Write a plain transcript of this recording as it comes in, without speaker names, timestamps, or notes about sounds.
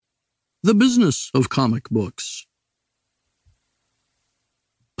The business of comic books.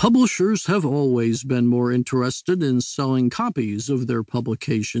 Publishers have always been more interested in selling copies of their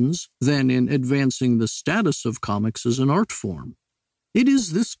publications than in advancing the status of comics as an art form. It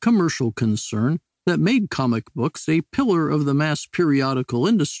is this commercial concern that made comic books a pillar of the mass periodical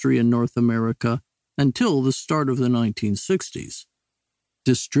industry in North America until the start of the 1960s.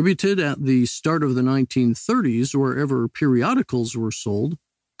 Distributed at the start of the 1930s wherever periodicals were sold,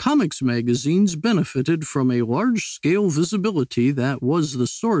 comics magazines benefited from a large-scale visibility that was the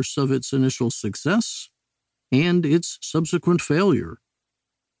source of its initial success and its subsequent failure.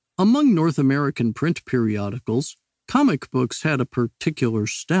 Among North American print periodicals, comic books had a particular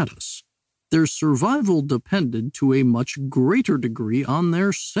status. Their survival depended to a much greater degree on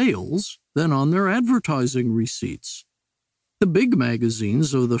their sales than on their advertising receipts. The big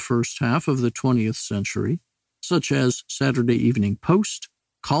magazines of the first half of the 20th century, such as Saturday Evening Post,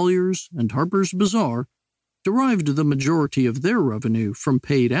 Collier's, and Harper's Bazaar, derived the majority of their revenue from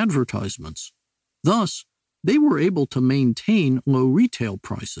paid advertisements. Thus, they were able to maintain low retail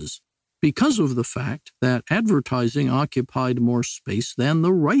prices because of the fact that advertising occupied more space than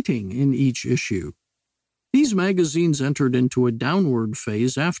the writing in each issue. These magazines entered into a downward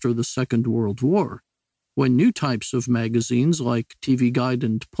phase after the Second World War, when new types of magazines like TV Guide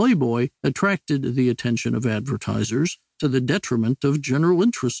and Playboy attracted the attention of advertisers to the detriment of general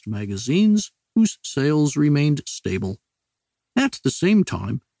interest magazines whose sales remained stable. At the same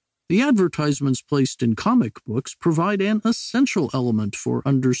time, the advertisements placed in comic books provide an essential element for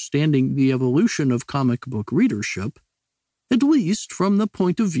understanding the evolution of comic book readership, at least from the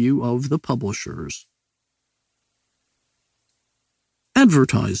point of view of the publishers.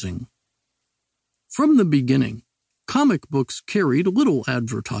 Advertising. From the beginning, comic books carried little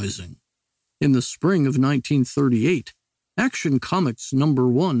advertising. In the spring of 1938, Action Comics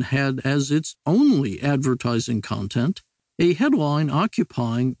 #1 had as its only advertising content a headline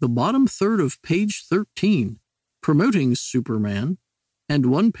occupying the bottom third of page 13, promoting Superman, and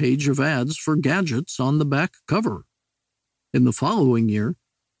one page of ads for gadgets on the back cover. In the following year,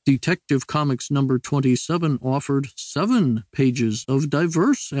 Detective Comics #27 offered 7 pages of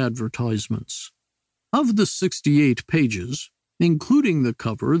diverse advertisements. Of the 68 pages, including the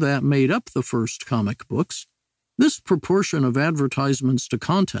cover that made up the first comic books, this proportion of advertisements to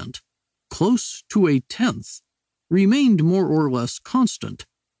content, close to a tenth, remained more or less constant,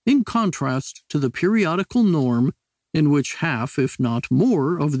 in contrast to the periodical norm in which half, if not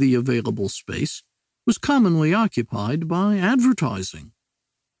more, of the available space was commonly occupied by advertising.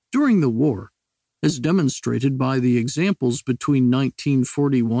 During the war, as demonstrated by the examples between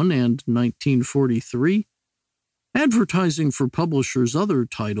 1941 and 1943, advertising for publishers' other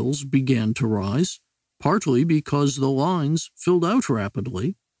titles began to rise, partly because the lines filled out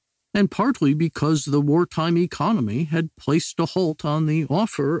rapidly, and partly because the wartime economy had placed a halt on the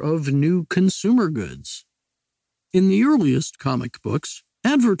offer of new consumer goods. In the earliest comic books,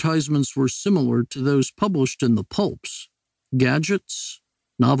 advertisements were similar to those published in the pulps: gadgets,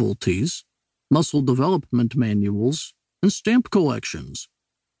 novelties, muscle development manuals, and stamp collections.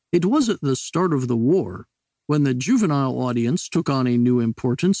 It was at the start of the war, when the juvenile audience took on a new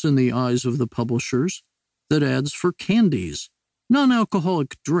importance in the eyes of the publishers, that ads for candies,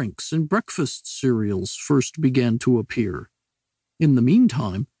 non-alcoholic drinks, and breakfast cereals first began to appear. In the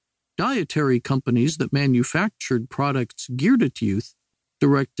meantime, dietary companies that manufactured products geared at youth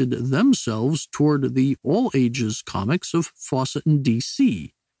directed themselves toward the all-ages comics of Fawcett and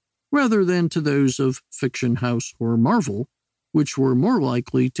DC, rather than to those of Fiction House or Marvel, which were more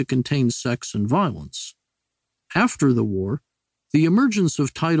likely to contain sex and violence. After the war, the emergence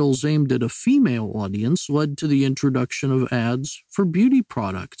of titles aimed at a female audience led to the introduction of ads for beauty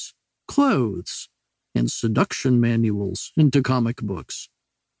products, clothes, and seduction manuals into comic books.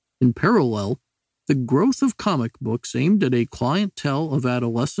 In parallel, the growth of comic books aimed at a clientele of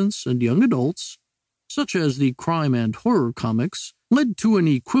adolescents and young adults, such as the crime and horror comics, led to an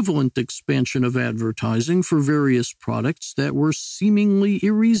equivalent expansion of advertising for various products that were seemingly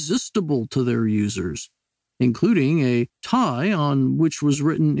irresistible to their users, including a tie on which was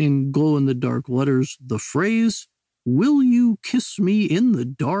written in glow-in-the-dark letters the phrase, "Will you kiss me in the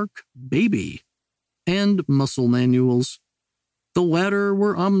dark, baby?" and muscle manuals. The latter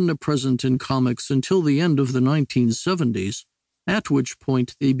were omnipresent in comics until the end of the 1970s, at which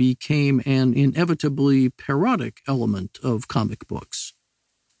point they became an inevitably parodic element of comic books.